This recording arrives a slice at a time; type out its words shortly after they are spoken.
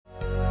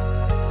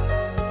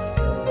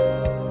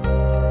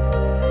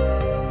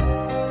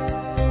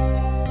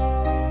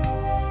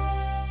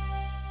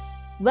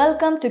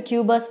Welcome to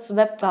Cubust's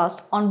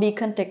webcast on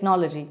beacon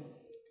technology.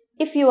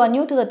 If you are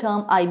new to the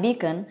term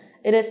iBeacon,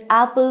 it is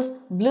Apple's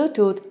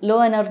Bluetooth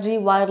Low Energy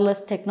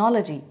Wireless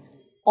Technology,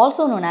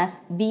 also known as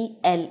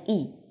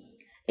BLE.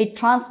 It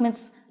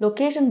transmits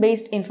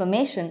location-based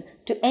information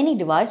to any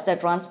device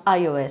that runs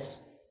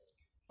iOS.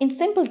 In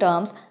simple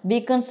terms,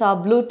 beacons are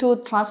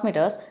Bluetooth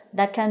transmitters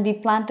that can be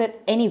planted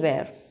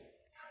anywhere.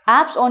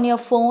 Apps on your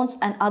phones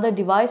and other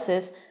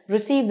devices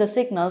receive the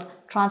signals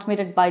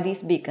transmitted by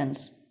these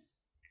beacons.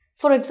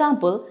 For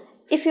example,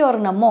 if you are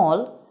in a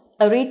mall,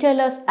 a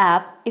retailer's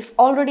app, if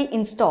already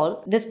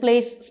installed,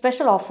 displays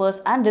special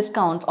offers and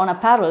discounts on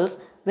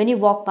apparels when you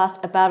walk past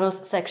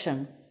apparel's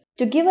section.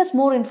 To give us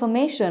more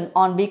information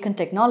on beacon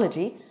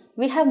technology,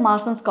 we have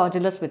Marcin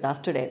Skorgelis with us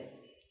today.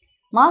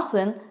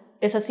 Marcin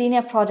is a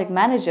senior project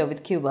manager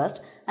with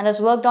Cubust and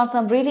has worked on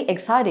some really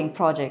exciting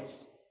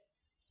projects.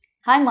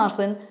 Hi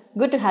Marcin,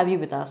 good to have you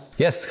with us.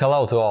 Yes,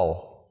 hello to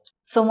all.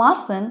 So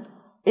Marcin,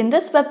 in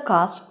this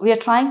webcast, we are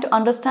trying to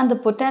understand the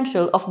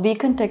potential of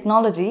beacon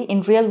technology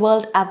in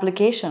real-world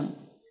application.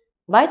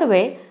 By the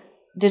way,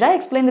 did I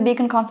explain the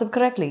beacon concept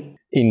correctly?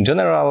 In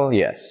general,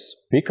 yes.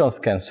 Beacons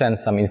can send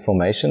some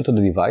information to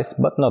the device,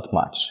 but not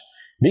much.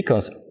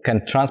 Beacons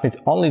can transmit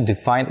only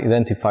defined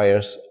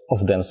identifiers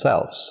of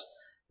themselves.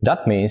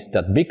 That means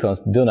that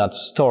beacons do not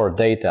store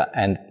data,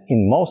 and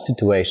in most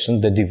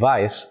situations the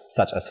device,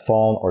 such as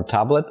phone or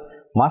tablet,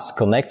 must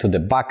connect to the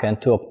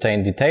backend to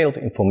obtain detailed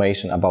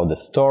information about the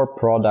store,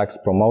 products,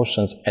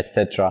 promotions,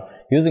 etc.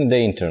 using the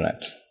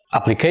internet.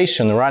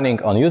 Application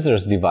running on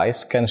user's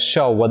device can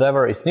show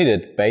whatever is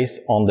needed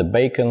based on the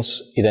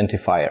beacon's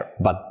identifier,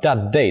 but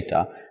that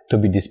data to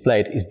be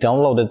displayed is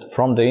downloaded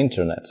from the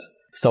internet.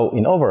 So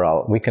in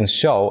overall, we can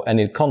show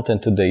any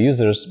content to the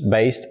users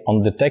based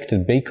on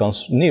detected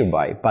beacons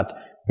nearby, but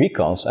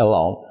beacons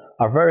alone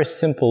are very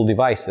simple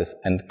devices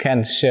and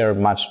can't share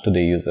much to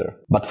the user.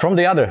 But from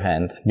the other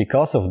hand,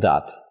 because of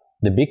that,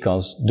 the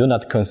beacons do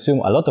not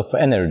consume a lot of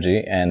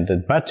energy and the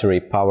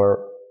battery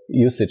power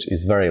usage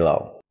is very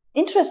low.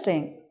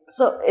 Interesting.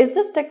 So is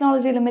this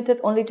technology limited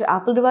only to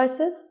Apple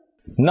devices?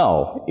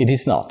 No, it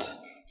is not.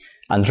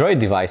 Android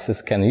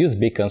devices can use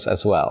beacons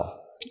as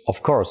well.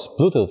 Of course,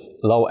 Bluetooth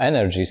Low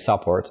Energy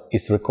support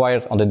is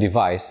required on the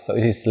device, so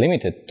it is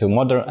limited to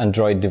modern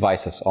Android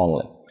devices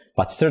only.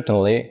 But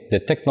certainly, the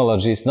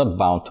technology is not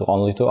bound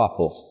only to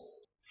Apple.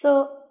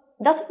 So,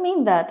 does it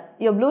mean that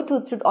your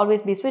Bluetooth should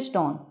always be switched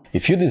on?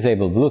 If you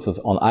disable Bluetooth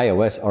on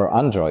iOS or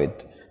Android,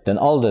 then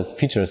all the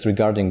features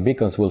regarding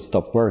beacons will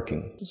stop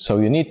working. So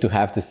you need to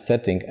have this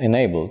setting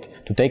enabled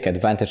to take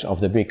advantage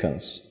of the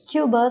beacons.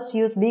 Cubust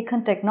used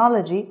beacon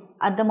technology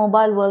at the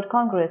Mobile World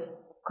Congress.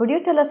 Could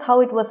you tell us how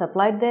it was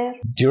applied there?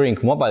 During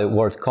Mobile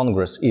World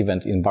Congress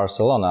event in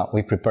Barcelona,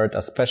 we prepared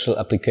a special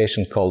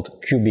application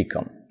called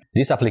QBeacon.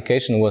 This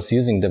application was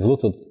using the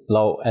Bluetooth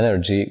Low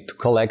Energy to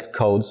collect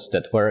codes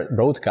that were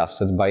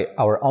broadcasted by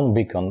our own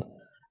beacon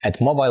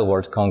at Mobile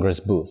World Congress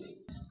booth.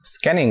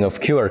 Scanning of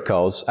QR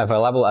codes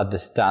available at the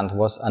stand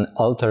was an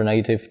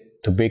alternative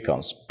to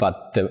beacons,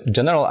 but the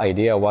general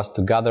idea was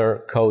to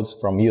gather codes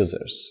from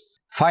users.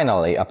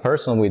 Finally, a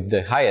person with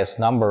the highest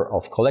number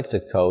of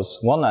collected codes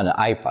won an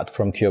iPad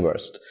from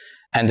Cubust,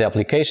 and the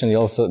application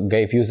also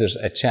gave users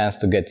a chance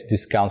to get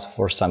discounts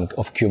for some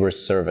of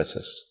Cubust's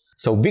services.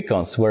 So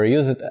beacons were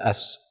used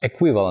as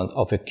equivalent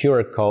of a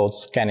QR code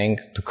scanning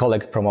to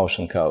collect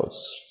promotion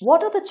codes.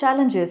 What are the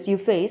challenges you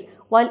face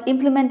while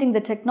implementing the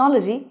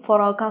technology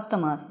for our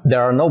customers?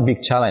 There are no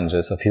big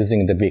challenges of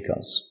using the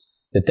beacons.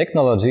 The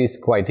technology is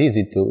quite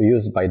easy to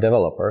use by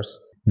developers.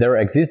 There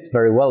exist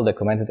very well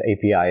documented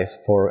APIs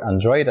for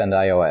Android and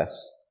iOS.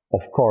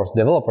 Of course,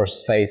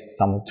 developers faced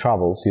some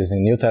troubles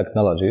using new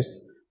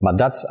technologies, but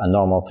that's a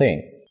normal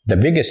thing. The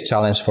biggest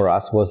challenge for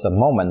us was a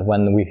moment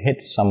when we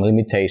hit some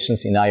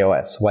limitations in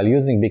iOS while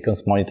using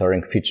beacons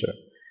monitoring feature,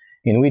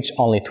 in which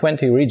only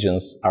 20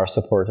 regions are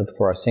supported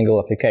for a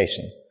single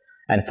application.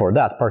 And for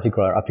that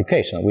particular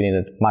application, we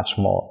needed much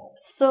more.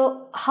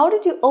 So, how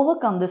did you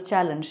overcome this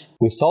challenge?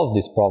 We solved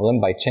this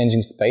problem by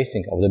changing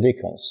spacing of the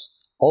beacons.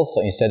 Also,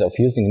 instead of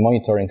using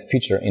monitoring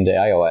feature in the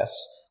iOS,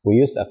 we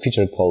used a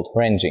feature called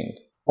ranging.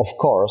 Of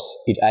course,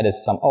 it added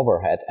some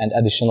overhead and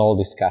additional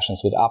discussions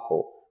with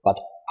Apple, but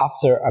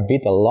after a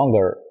bit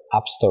longer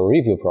App Store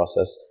review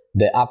process,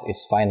 the app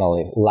is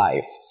finally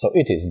live, so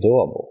it is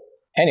doable.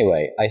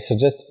 Anyway, I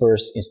suggest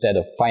first, instead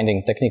of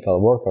finding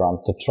technical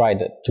workaround, to try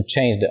to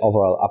change the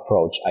overall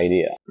approach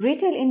idea.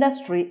 Retail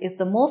industry is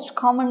the most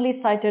commonly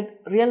cited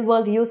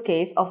real-world use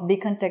case of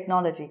beacon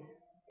technology.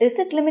 Is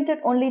it limited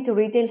only to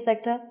retail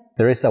sector?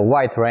 There is a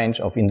wide range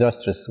of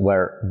industries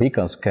where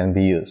beacons can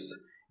be used.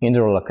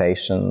 Indoor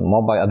location,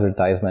 mobile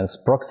advertisements,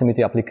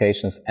 proximity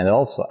applications, and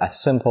also a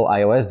simple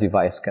iOS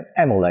device can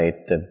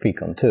emulate the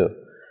beacon too.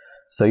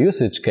 So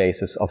usage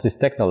cases of this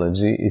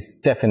technology is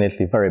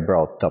definitely a very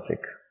broad topic.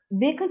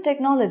 Beacon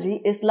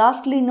technology is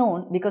largely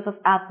known because of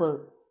Apple.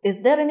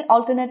 Is there any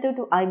alternative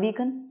to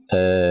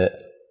iBeacon?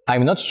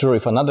 I'm not sure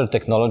if another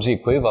technology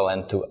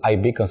equivalent to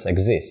iBeacons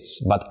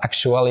exists, but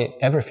actually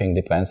everything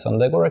depends on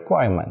the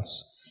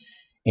requirements.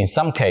 In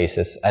some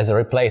cases, as a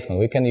replacement,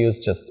 we can use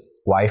just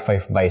Wi-Fi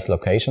based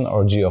location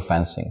or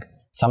geofencing.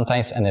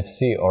 Sometimes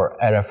NFC or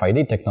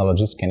RFID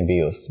technologies can be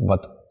used,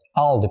 but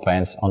all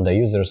depends on the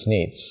user's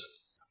needs.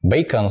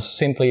 Beacons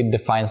simply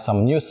define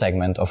some new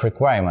segment of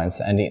requirements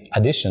and in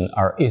addition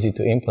are easy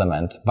to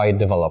implement by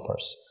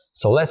developers.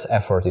 So less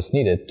effort is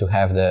needed to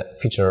have the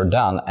feature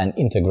done and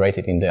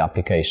integrated in the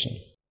application.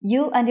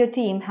 You and your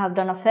team have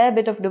done a fair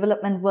bit of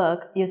development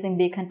work using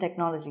beacon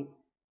technology.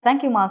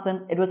 Thank you,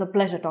 Marcin. It was a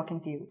pleasure talking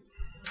to you.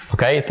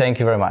 Okay, thank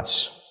you very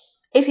much.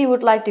 If you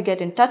would like to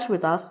get in touch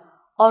with us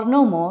or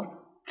know more,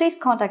 please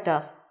contact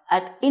us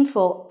at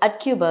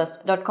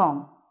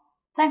info@qburst.com.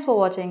 Thanks for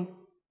watching.